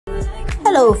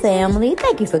Hello, family.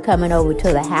 Thank you for coming over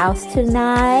to the house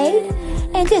tonight.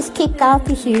 And just kick off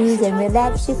your shoes and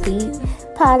relax your feet.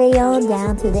 Party on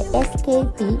down to the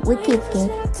SK beat. We're kicking.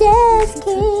 Just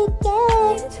kicking.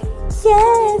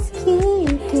 Just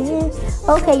kicking.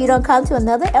 Okay, you don't come to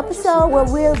another episode where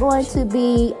we're going to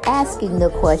be asking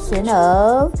the question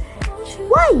of,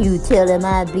 why you telling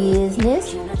my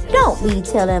business? Don't be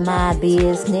telling my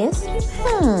business.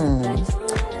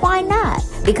 Why not?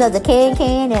 Because a can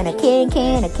and a can,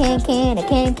 a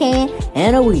can,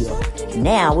 and a wheel.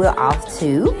 Now we're off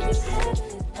to...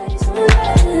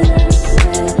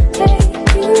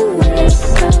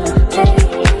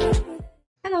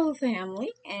 Hello,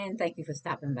 family, and thank you for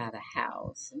stopping by the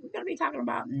house. We're going to be talking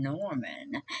about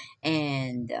Norman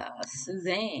and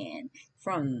Suzanne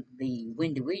from the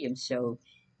Wendy Williams show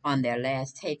on their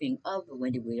last taping of the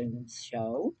Wendy Williams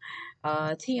show.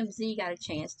 TMZ got a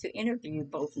chance to interview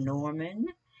both Norman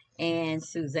and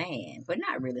Suzanne, but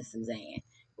not really Suzanne.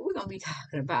 But we're going to be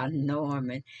talking about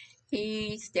Norman.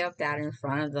 He stepped out in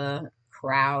front of the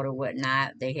crowd or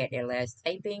whatnot. They had their last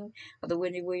taping of the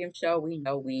Wendy Williams show. We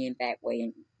know when, back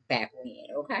when,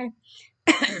 okay?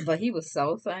 But he was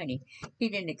so funny. He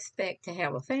didn't expect to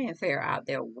have a fanfare out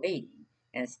there waiting,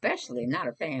 and especially not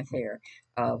a fanfare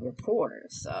of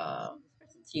reporters,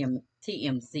 TMZ.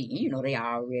 You know, they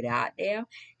are already out there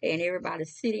in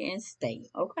everybody's city and state,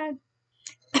 okay?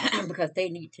 Because they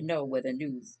need to know where the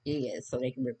news is so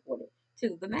they can report it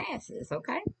to the masses,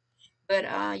 okay? But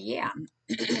yeah,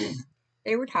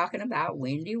 they were talking about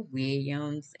Wendy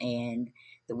Williams and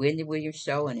the Wendy Williams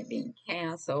show and it being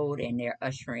canceled, and they're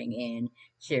ushering in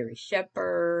Sherry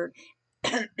Shepherd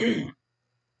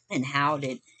and how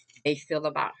did they feel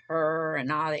about her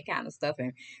and all that kind of stuff.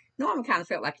 And Norman kind of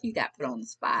felt like he got put on the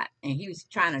spot, and he was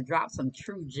trying to drop some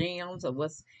true gems of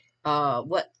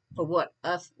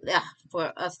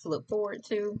for us to look forward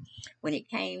to when it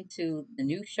came to the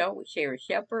new show with Sherry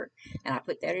Shepherd. And I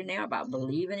put that in there about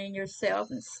believing in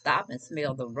yourself and stop and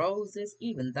smell the roses,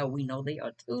 even though we know they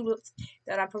are tulips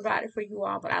that I provided for you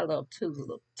all. But I love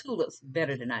tulips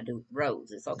better than I do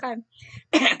roses, okay?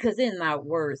 Because in my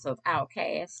words of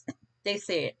Outcast, they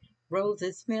said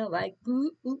roses smell like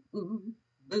boo, ooh, ooh,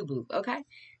 boo, boo, okay?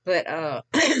 But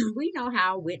we know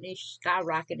how Whitney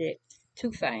skyrocketed to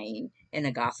fame in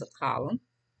the gossip column,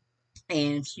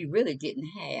 and she really didn't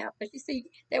have, but you see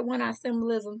that one-eye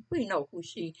symbolism, we know who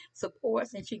she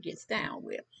supports and she gets down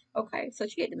with, okay? So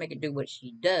she had to make it do what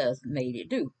she does, made it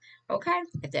do, okay?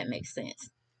 If that makes sense.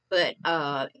 But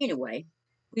anyway,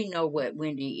 we know what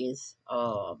Wendy is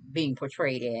being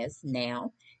portrayed as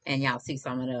now, and y'all see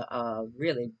some of the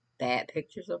really bad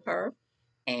pictures of her.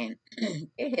 And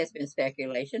it has been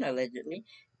speculation, allegedly.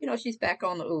 You know, she's back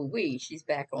on the ooh-wee. She's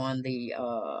back on the,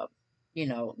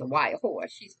 the white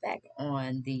horse. She's back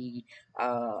on the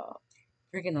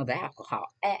drinking of the alcohol.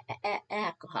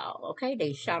 Alcohol, okay?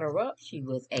 They shot her up. She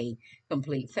was a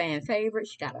complete fan favorite.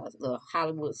 She got a little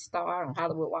Hollywood star on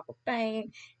Hollywood Walk of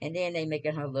Fame. And then they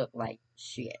making her look like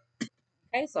shit.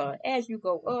 Okay, so as you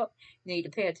go up, you need to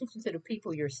pay attention to the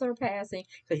people you're surpassing,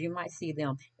 because you might see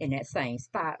them in that same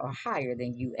spot or higher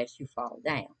than you as you fall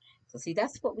down. So see,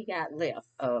 that's what we got left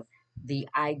of the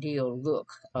ideal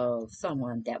look of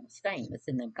someone that was famous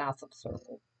in the gossip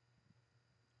circle.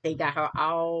 They got her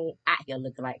all out here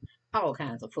looking like all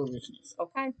kinds of foolishness,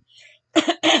 okay?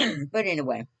 But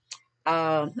anyway,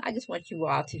 I just want you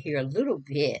all to hear a little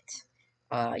bit.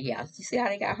 Yeah, you see how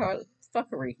they got her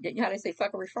fuckery? Didn't you how they say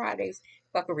fuckery Fridays?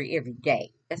 Fuckery every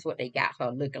day. That's what they got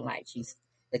her looking like. She's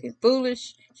looking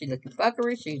foolish. She's looking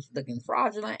fuckery. She's looking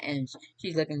fraudulent, and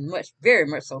she's looking very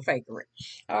much so fakery.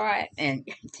 All right, and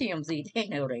TMZ, they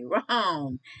know they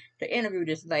wrong to interview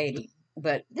this lady.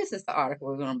 But this is the article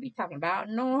we're going to be talking about.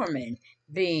 Norman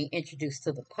being introduced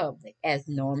to the public as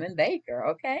Norman Baker,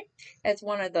 okay? As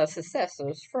one of the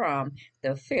successors from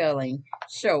the failing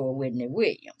show of Whitney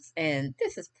Williams. And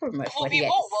this is pretty much what he had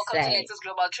to say.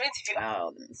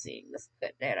 Oh, let me see. Let's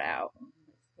cut that out.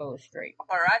 Go straight.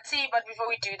 Paparazzi, but before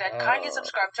we do that, kindly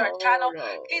subscribe to our channel.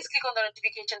 Please click on the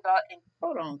notification bell.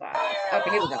 Hold on, guys.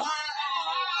 Okay, here we go.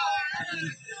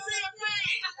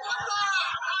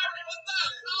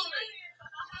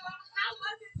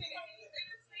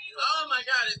 Oh my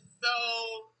god, it's so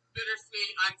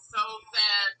bittersweet. I'm so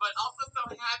sad, but also so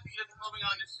happy to be moving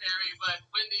on to Sherry. But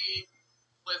Wendy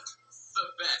was the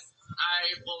best.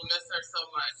 I will miss her so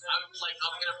much. I'm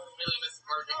gonna really miss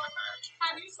working with her.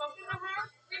 Have you spoken to her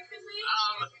recently?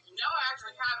 No, I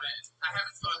actually haven't. I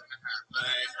haven't spoken to her,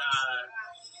 but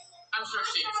I'm sure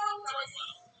she's doing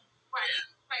well. Right.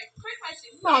 Right. Quick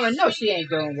question. Mama, no, she ain't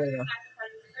doing well.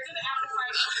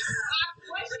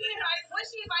 Was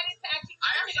she invited to actually?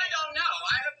 I actually don't know.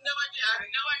 I have no idea. I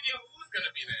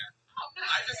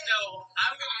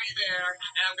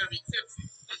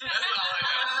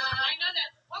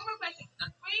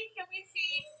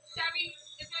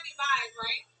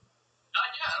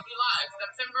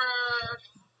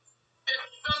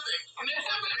It's something.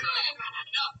 Mid-September.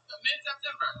 No,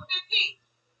 mid-September. 15th.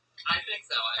 I think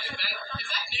so. Is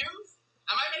that news?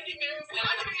 Am I making news? Am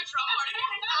I getting in trouble? Are you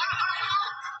getting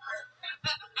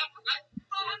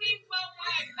Well, I mean,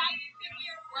 we're excited to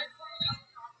hear what's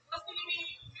going to be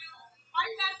new. Are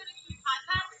you guys going to keep hot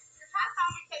topics? Your hot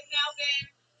topics has now been,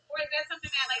 or is that something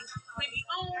that like Wendy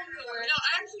owns, or? No,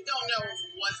 I actually don't know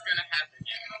what's gonna happen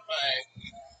yet, but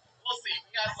we'll see. We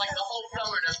got like the whole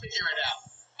summer to figure it out.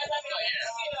 I love it.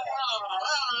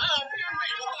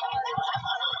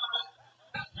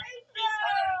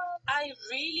 I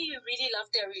really, really love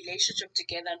their relationship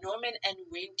together. Norman and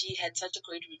Wendy had such a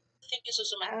great relationship. Thank you so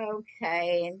much.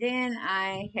 Okay, and then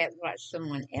I had watched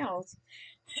someone else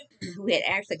who had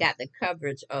actually got the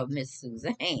coverage of Miss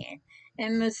Suzanne.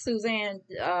 And Miss Suzanne,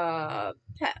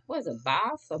 was a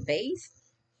boss or base?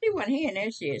 She wasn't hearing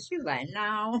that shit. She was like,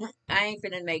 no, I ain't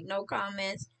finna make no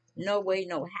comments. No way,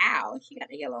 no how. She got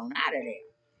the hell on out of there.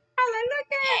 I was like, look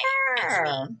at her.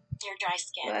 Your dry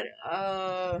skin. But,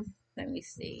 let me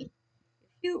see.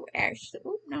 You actually,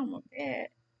 no, my bad.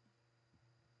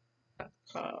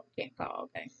 Can't call,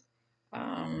 okay.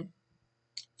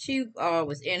 She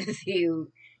was interviewed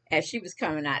as she was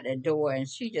coming out the door, and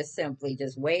she just simply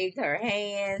just waved her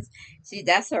hands.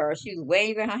 That's her. She was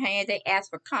waving her hands. They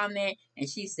asked for comment, and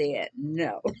she said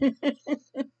no. And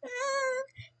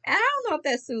I don't know if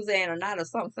that's Suzanne or not, or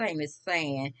some famous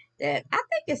fan that I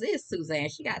think it is Suzanne.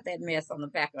 She got that mess on the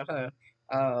back of her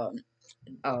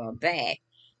back.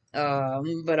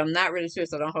 But I'm not really sure,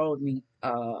 so don't hold me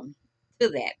to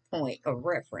that point of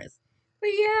reference. But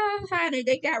yeah, honey,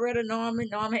 they got rid of Norman.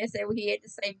 Norman had said what he had to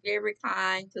say, very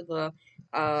kind to the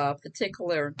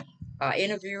particular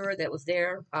interviewer that was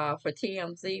there for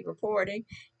TMZ reporting.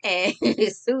 And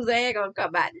Suzanne gonna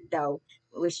come out the door.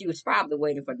 Well, she was probably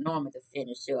waiting for Norman to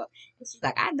finish up. And she's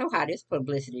like, I know how this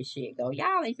publicity shit go.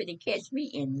 Y'all ain't finna catch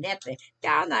me in nothing.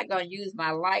 Y'all not gonna use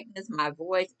my likeness, my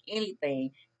voice,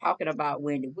 anything talking about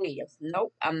Wendy Williams.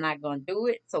 Nope, I'm not going to do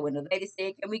it. So when the lady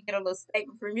said, can we get a little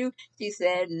statement from you? She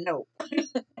said, no.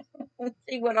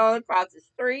 She went on across the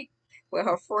street with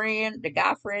her friend, the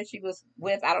guy friend she was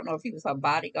with. I don't know if he was her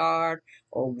bodyguard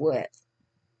or what.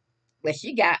 But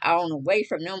she got on away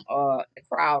from them, the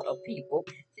crowd of people.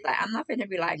 She's like, I'm not finna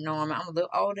be like Norman. I'm a little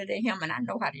older than him, and I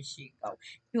know how this shit go.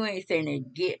 You ain't finna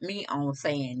get me on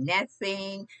saying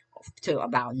nothing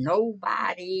about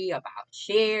nobody, about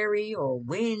Sherry or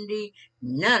Wendy,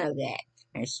 none of that.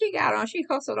 And she got on, she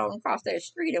hustled on across that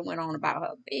street and went on about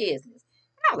her business.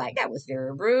 I was like, that was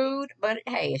very rude. But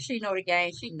hey, if she know the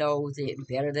game, she knows it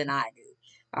better than I do.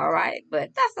 All right,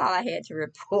 but that's all I had to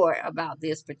report about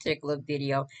this particular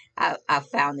video. I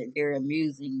found it very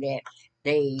amusing that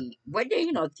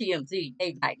TMZ,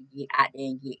 they like to get out there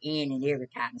and get in every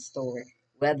kind of story,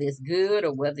 whether it's good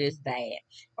or whether it's bad.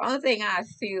 The only thing I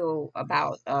feel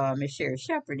about Miss Sherry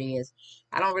Shepherd is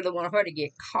I don't really want her to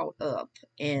get caught up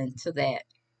into that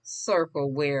circle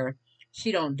where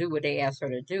she don't do what they ask her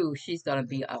to do. She's gonna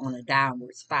be on a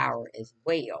downward spiral as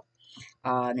well.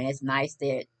 And it's nice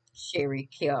that Sherry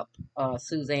kept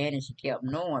Suzanne and she kept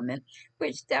Norman,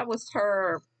 which that was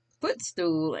her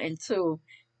footstool until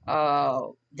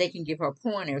they can give her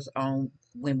pointers on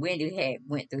when Wendy had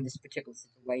went through this particular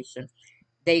situation.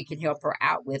 They can help her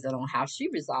out with it on how she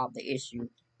resolved the issue,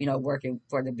 working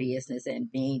for the business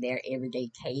and being there every day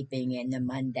taping and the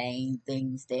mundane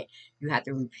things that you have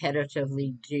to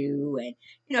repetitively do. And,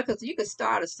 because you could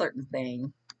start a certain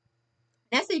thing.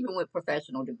 That's even with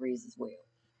professional degrees as well.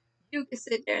 You can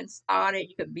sit there and start it.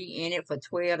 You could be in it for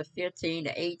 12 to 15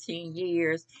 to 18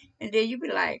 years. And then you be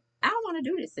like, I don't want to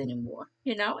do this anymore.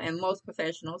 And most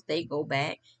professionals, they go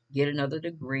back, get another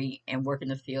degree, and work in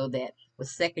the field that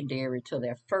was secondary to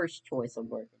their first choice of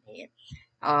working in.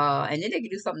 And then they can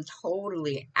do something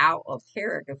totally out of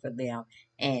character for them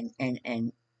and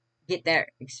get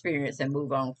that experience and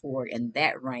move on forward in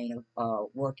that reign of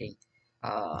working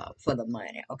for the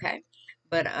money. Okay.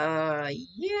 But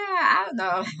yeah, I don't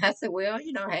know. I said, well,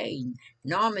 hey,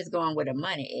 Norman's going where the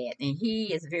money at, and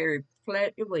he is very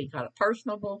what do you call it,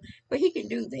 personable, but he can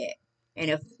do that. And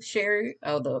if Sherry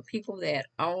or the people that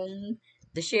own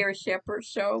the Sherry Shepherd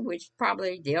show, which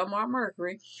probably Delmar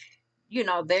Mercury,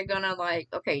 they're gonna like,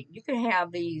 okay, you can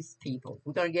have these people.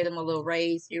 We're gonna give them a little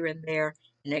raise here and there,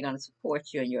 and they're gonna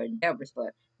support you in your endeavors.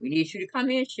 But we need you to come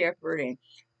in, Shepherd, and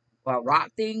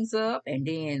rock things up, and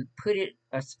then put it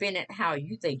or spin it how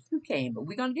you think you can. But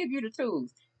we're gonna give you the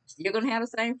tools. You're gonna have the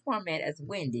same format as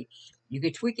Wendy. You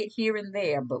can tweak it here and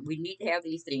there, but we need to have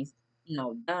these things,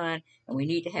 done, and we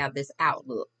need to have this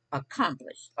outlook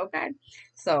accomplished. Okay,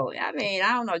 so I mean,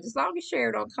 I don't know. Just as long as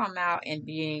Sherry don't come out and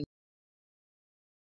being